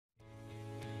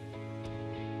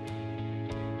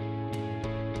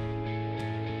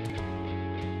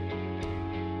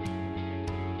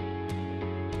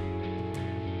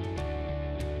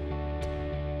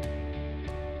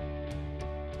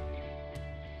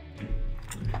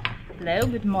Hello,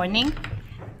 good morning.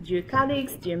 Dear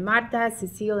colleagues, dear Marta,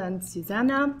 Cecile, and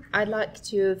Susanna, I'd like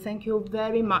to thank you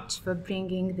very much for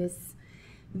bringing this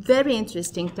very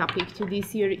interesting topic to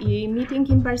this year's EA meeting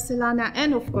in Barcelona,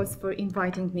 and of course for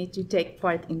inviting me to take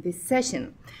part in this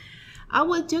session. I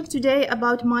will talk today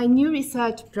about my new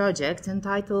research project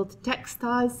entitled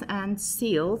Textiles and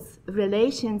Seals,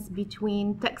 Relations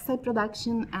between Textile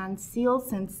Production and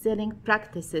Seals and Sealing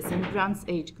Practices in Bronze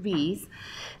Age Greece,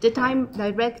 that I'm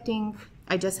directing.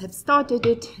 I just have started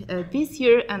it this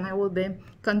year, and I will be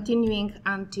continuing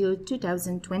until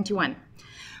 2021.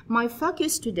 My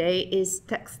focus today is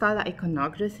textile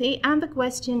iconography and the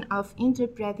question of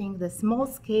interpreting the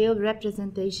small-scale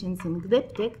representations in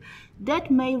glyptic that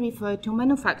may refer to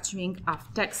manufacturing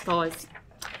of textiles.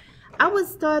 I will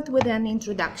start with an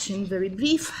introduction, very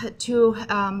brief, to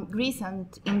Greece and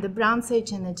in the Bronze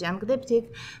Age and Aegean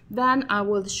Glyptic. Then I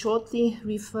will shortly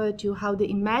refer to how the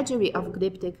imagery of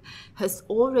glyptic has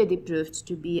already proved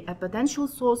to be a potential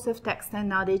source of textile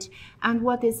knowledge, and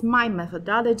what is my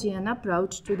methodology and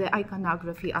approach to the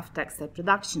iconography of textile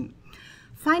production.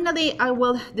 Finally, I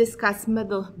will discuss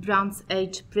Middle Bronze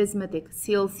Age prismatic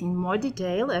seals in more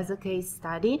detail as a case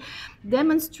study,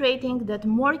 demonstrating that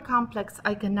more complex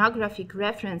iconographic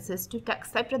references to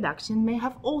textile production may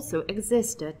have also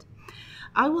existed.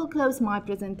 I will close my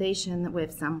presentation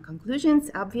with some conclusions,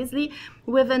 obviously,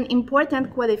 with an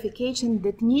important qualification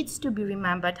that needs to be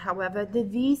remembered, however,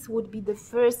 that these would be the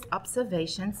first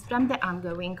observations from the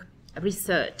ongoing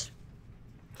research.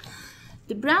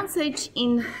 The Bronze Age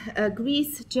in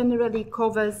Greece generally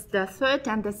covers the 3rd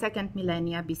and the 2nd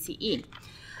millennia BCE.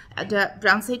 The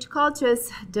Bronze Age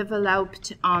cultures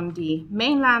developed on the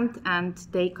mainland, and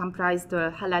they comprised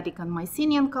the Helladic and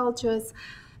Mycenaean cultures.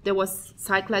 There was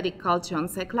Cycladic culture on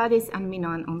Cyclades and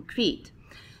Minoan on Crete.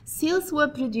 Seals were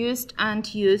produced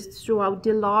and used throughout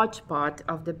the large part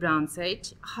of the Bronze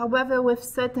Age, however with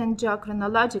certain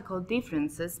geochronological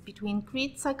differences between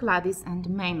Crete, Cyclades, and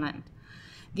mainland.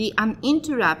 The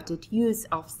uninterrupted use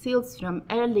of seals from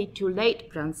early to late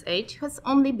Bronze Age has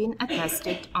only been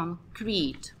attested on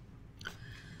Crete.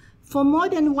 For more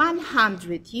than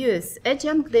 100 years,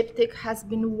 Aegean Glyptic has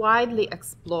been widely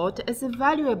explored as a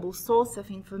valuable source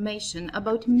of information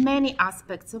about many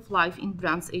aspects of life in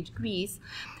Bronze Age Greece,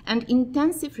 and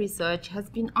intensive research has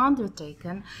been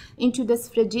undertaken into the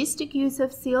sphragistic use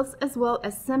of seals as well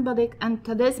as symbolic and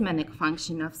talismanic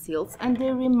function of seals and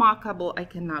their remarkable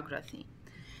iconography.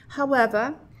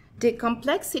 However, the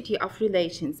complexity of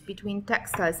relations between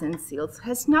textiles and seals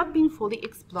has not been fully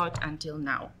explored until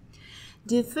now.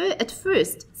 At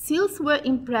first, seals were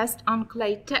impressed on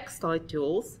clay textile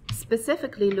tools,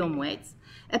 specifically loom-weights,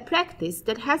 a practice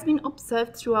that has been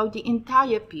observed throughout the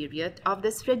entire period of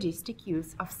the sphragistic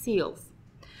use of seals.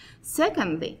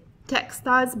 Secondly,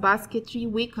 textiles, basketry,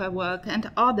 wickerwork,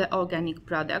 and other organic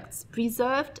products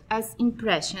preserved as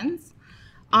impressions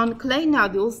on clay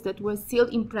nodules that were seal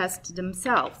impressed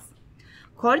themselves.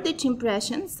 Cordage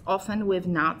impressions, often with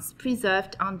knots,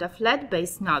 preserved on the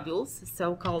flat-base nodules,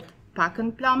 so-called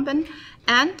pakenplomben,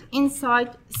 and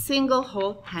inside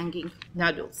single-hole hanging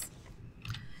nodules.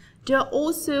 There are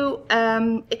also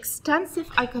extensive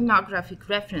iconographic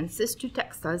references to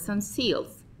textiles on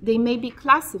seals. They may be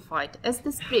classified as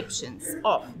descriptions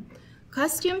of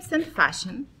costumes and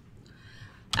fashion,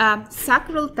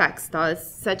 sacral textiles,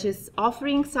 such as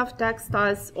offerings of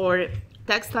textiles or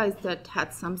textiles that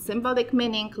had some symbolic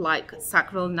meaning, like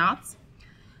sacral knots,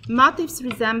 motifs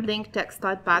resembling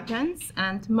textile patterns,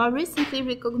 and more recently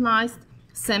recognized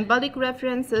symbolic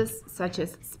references, such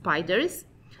as spiders,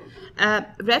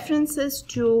 references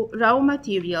to raw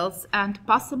materials and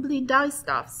possibly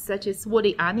dyestuffs, such as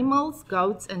woolly animals,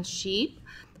 goats and sheep,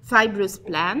 fibrous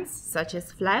plants, such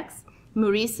as flax,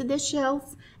 Muricida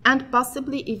shells, and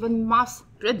possibly even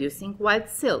moth-producing white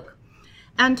silk.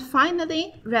 And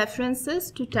finally,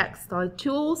 references to textile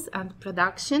tools and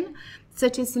production,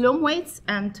 such as loom-weights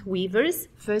and weavers,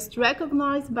 first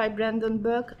recognized by Brandon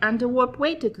Burke, and the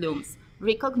warp-weighted looms,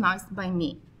 recognized by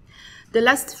me. The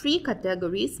last 3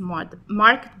 categories,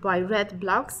 marked by red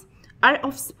blocks, are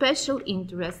of special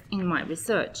interest in my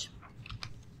research.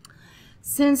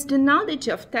 Since the knowledge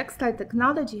of textile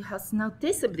technology has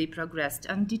noticeably progressed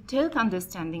and detailed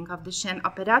understanding of the chaîne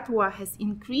opératoire has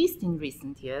increased in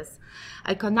recent years,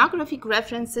 iconographic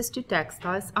references to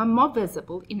textiles are more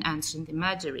visible in ancient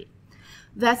imagery.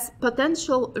 Thus,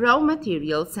 potential raw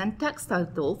materials and textile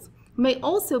tools may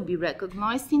also be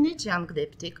recognized in Aegean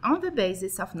Glyptic on the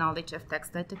basis of knowledge of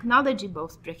textile technology,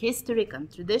 both prehistoric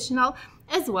and traditional,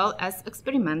 as well as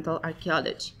experimental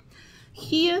archaeology.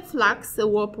 Here, flax,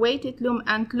 warp-weighted loom,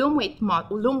 and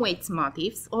loom-weights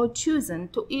motifs are chosen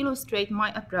to illustrate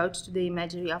my approach to the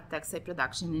imagery of textile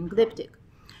production in Glyptic.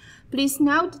 Please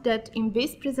note that in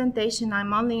this presentation,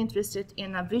 I'm only interested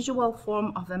in a visual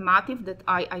form of a motif that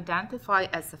I identify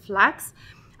as a flax,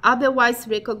 otherwise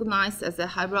recognized as a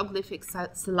hieroglyphic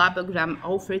syllabogram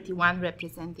 031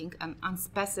 representing an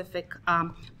unspecific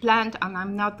plant, and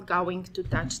I'm not going to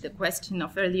touch the question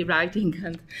of early writing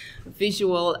and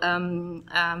visual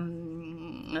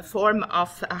form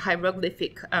of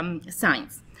hieroglyphic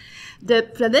signs. The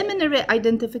preliminary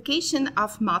identification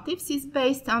of motifs is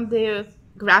based on their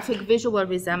graphic visual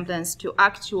resemblance to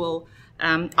actual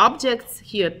objects.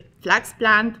 Here, flax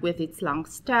plant with its long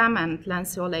stem and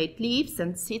lanceolate leaves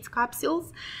and seed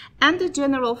capsules, and the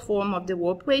general form of the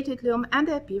warp-weighted loom and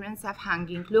the appearance of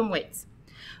hanging loom weights.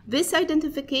 This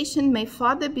identification may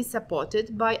further be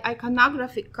supported by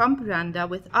iconographic comparanda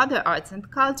with other arts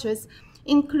and cultures,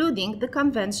 including the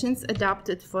conventions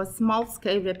adopted for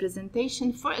small-scale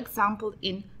representation, for example,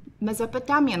 in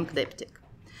Mesopotamian Glyptic.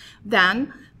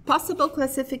 Then, possible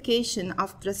classification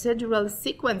of procedural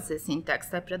sequences in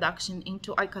textile production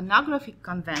into iconographic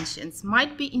conventions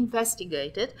might be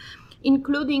investigated,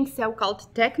 including so-called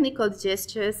technical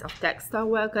gestures of textile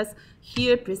workers,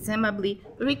 here presumably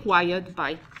required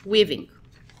by weaving.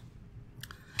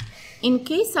 In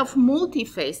case of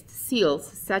multi-faced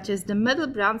seals, such as the Middle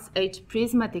Bronze Age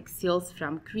prismatic seals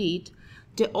from Crete,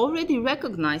 the already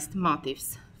recognized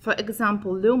motifs, for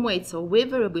example, loom weights or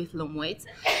weaver with loom weights,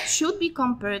 should be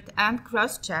compared and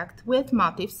cross-checked with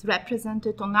motifs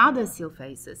represented on other seal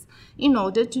faces in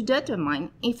order to determine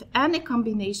if any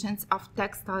combinations of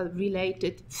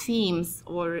textile-related themes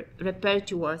or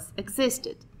repertoires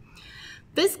existed.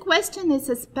 This question is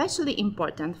especially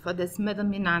important for the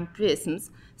Smith-Minan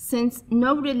prisms, since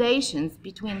no relations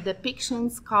between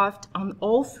depictions carved on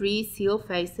all three seal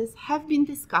faces have been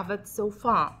discovered so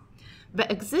far. The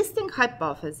existing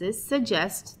hypothesis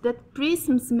suggests that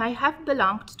prisms may have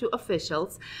belonged to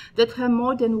officials that have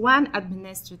more than one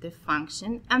administrative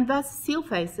function, and thus seal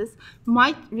faces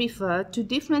might refer to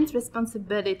different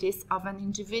responsibilities of an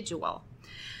individual.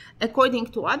 According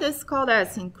to other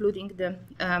scholars, including the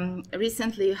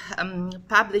recently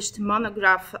published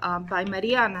monograph by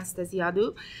Maria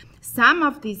Anastasiadou, some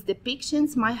of these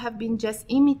depictions might have been just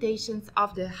imitations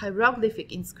of the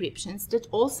hieroglyphic inscriptions that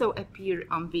also appear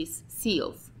on these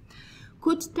seals.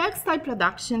 Could textile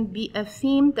production be a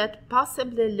theme that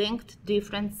possibly linked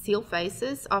different seal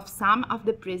faces of some of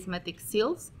the prismatic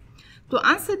seals? To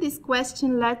answer this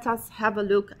question, let us have a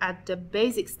look at the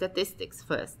basic statistics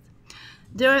first.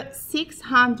 There are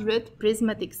 600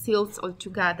 prismatic seals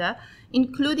altogether,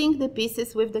 including the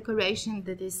pieces with decoration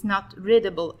that is not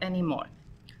readable anymore.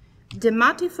 The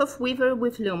motif of weaver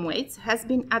with loom weights has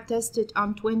been attested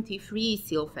on 23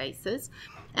 seal faces,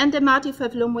 and the motif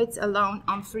of loom weights alone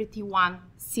on 31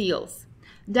 seals.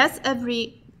 Thus, at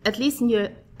least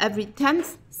near every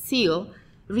 10th seal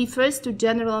refers to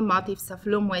general motifs of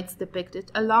loom weights depicted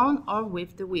alone or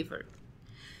with the weaver.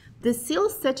 The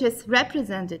seals such as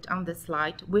represented on the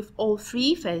slide, with all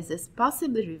three phases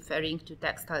possibly referring to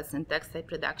textiles and textile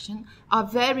production, are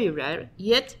very rare,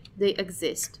 yet they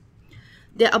exist.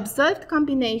 The observed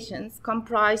combinations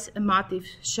comprise a motif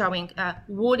showing a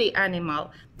woolly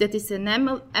animal, that is an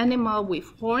animal with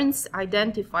horns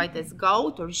identified as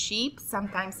goat or sheep,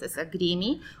 sometimes as a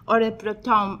grimi, or a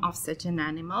protom of such an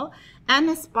animal, and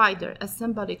a spider, a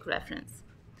symbolic reference.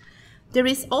 There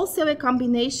is also a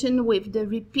combination with the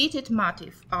repeated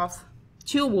motif of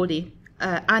two woolly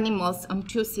animals on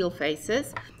two seal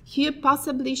faces, here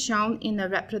possibly shown in a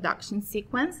reproduction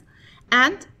sequence,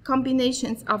 and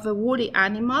combinations of a woolly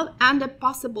animal and a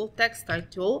possible textile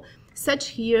tool, such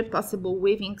here possible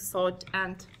weaving sword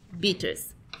and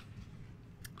beaters.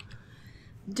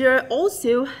 There are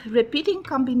also repeating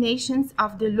combinations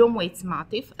of the loom weights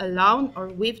motif, alone or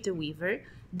with the weaver,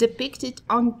 depicted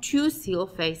on two seal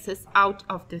faces out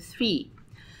of the three.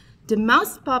 The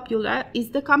most popular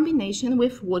is the combination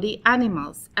with woolly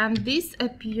animals, and this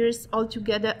appears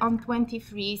altogether on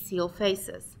 23 seal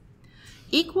faces.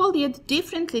 Equal yet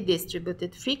differently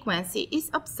distributed frequency is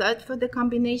observed for the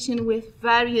combination with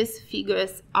various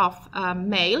figures of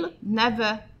male,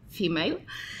 never female,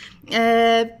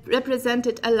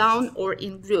 represented alone or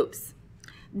in groups.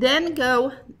 Then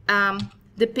go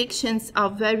depictions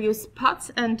of various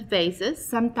pots and vases,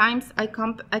 sometimes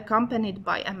accompanied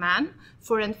by a man,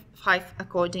 4 and 5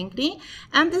 accordingly,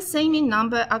 and the same in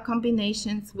number are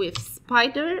combinations with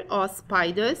spider or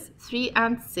spiders, 3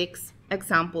 and 6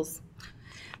 examples.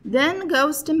 Then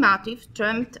goes the motif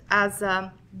termed as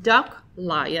a duck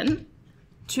lion,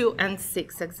 2 and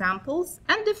 6 examples,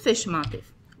 and the fish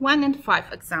motif, 1 and 5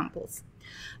 examples.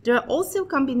 There are also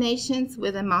combinations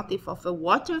with a motif of a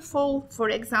waterfall, 4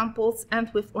 examples, and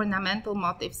with ornamental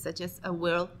motifs such as a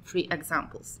wheel, 3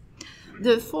 examples.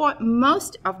 Therefore,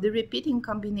 most of the repeating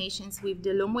combinations with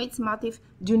the loom-weights motif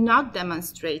do not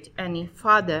demonstrate any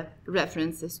further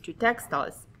references to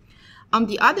textiles. On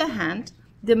the other hand,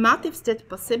 the motifs that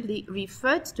possibly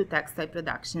referred to textile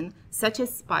production, such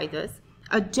as spiders,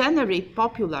 are generally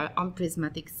popular on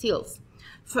prismatic seals.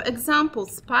 For example,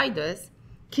 spiders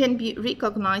can be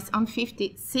recognized on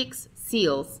 56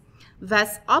 seals.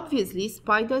 Thus, obviously,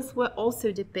 spiders were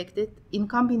also depicted in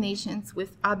combinations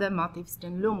with other motifs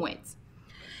than loom-weights.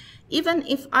 Even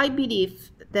if I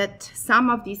believe that some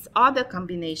of these other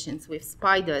combinations with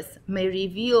spiders may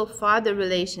reveal further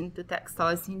relation to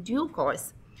textiles in due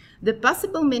course, the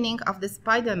possible meaning of the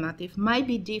spider motif might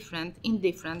be different in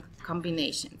different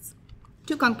combinations.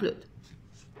 To conclude,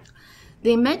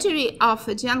 the imagery of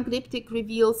Aegean Glyptic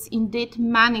reveals indeed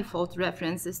manifold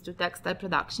references to textile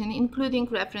production, including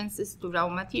references to raw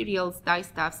materials,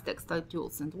 dyestuffs, textile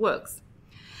tools, and works.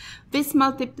 This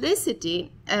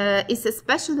multiplicity is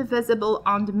especially visible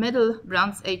on the Middle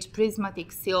Bronze Age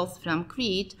prismatic seals from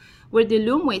Crete, where the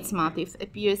loom-weights motif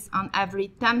appears on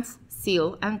every 10th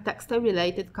seal, and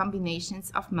textile-related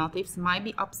combinations of motifs might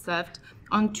be observed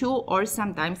on 2 or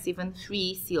sometimes even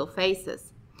 3 seal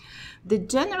faces. The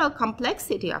general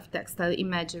complexity of textile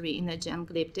imagery in Aegean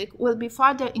Glyptic will be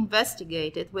further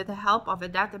investigated with the help of a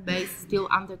database still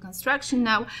under construction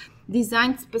now,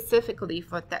 designed specifically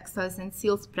for textiles and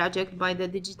seals project by the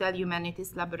Digital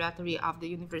Humanities Laboratory of the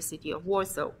University of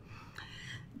Warsaw.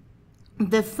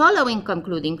 The following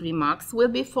concluding remarks will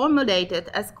be formulated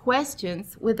as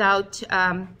questions without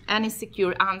any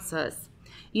secure answers.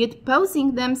 Yet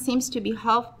posing them seems to be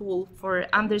helpful for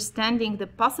understanding the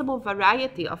possible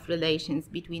variety of relations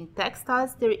between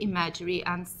textiles, their imagery,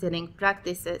 and sealing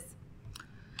practices.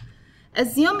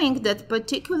 Assuming that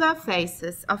particular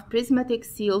phases of prismatic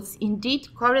seals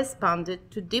indeed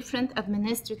corresponded to different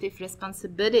administrative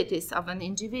responsibilities of an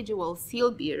individual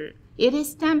seal bearer, it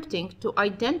is tempting to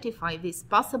identify these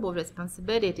possible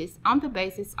responsibilities on the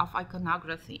basis of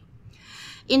iconography.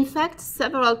 In fact,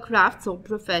 several crafts or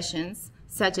professions,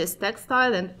 such as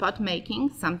textile and pot making,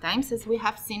 sometimes, as we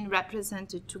have seen,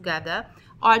 represented together,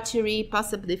 archery,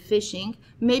 possibly fishing,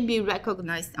 may be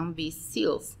recognized on these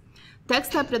seals.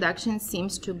 Textile production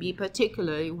seems to be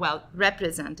particularly well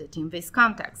represented in this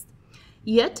context.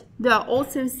 Yet, there are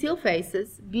also seal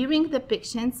faces bearing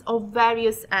depictions of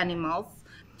various animals,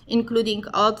 including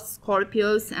odd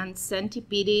scorpions and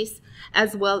centipedes,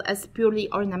 as well as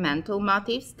purely ornamental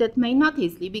motifs that may not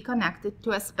easily be connected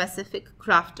to a specific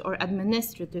craft or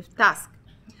administrative task.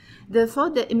 Therefore,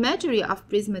 the imagery of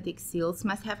prismatic seals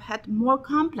must have had more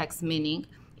complex meaning,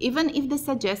 even if the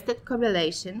suggested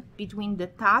correlation between the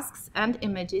tasks and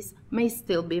images may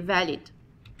still be valid.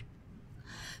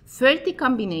 30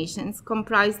 combinations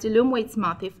comprise the loom-weights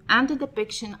motif and the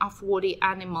depiction of woolly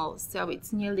animals, so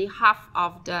it's nearly half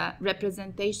of the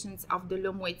representations of the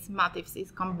loom-weights motifs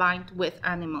is combined with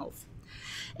animals.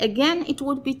 Again, it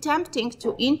would be tempting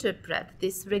to interpret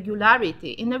this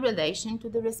regularity in a relation to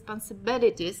the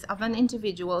responsibilities of an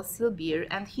individual seal bearer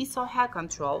and his or her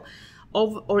control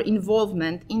of or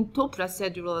involvement in 2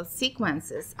 procedural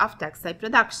sequences of textile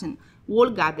production, wool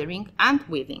gathering and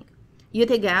weaving.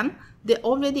 Yet again, the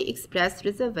already expressed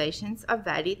reservations are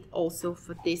valid also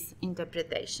for this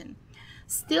interpretation.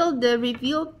 Still, the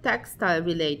revealed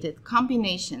textile-related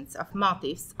combinations of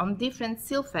motifs on different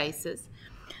seal faces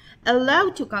allow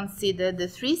to consider the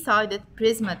 3-sided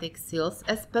prismatic seals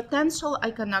as potential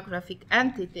iconographic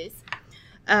entities,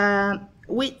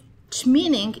 which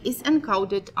meaning is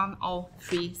encoded on all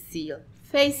 3 seal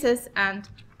faces. And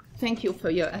thank you for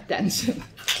your attention.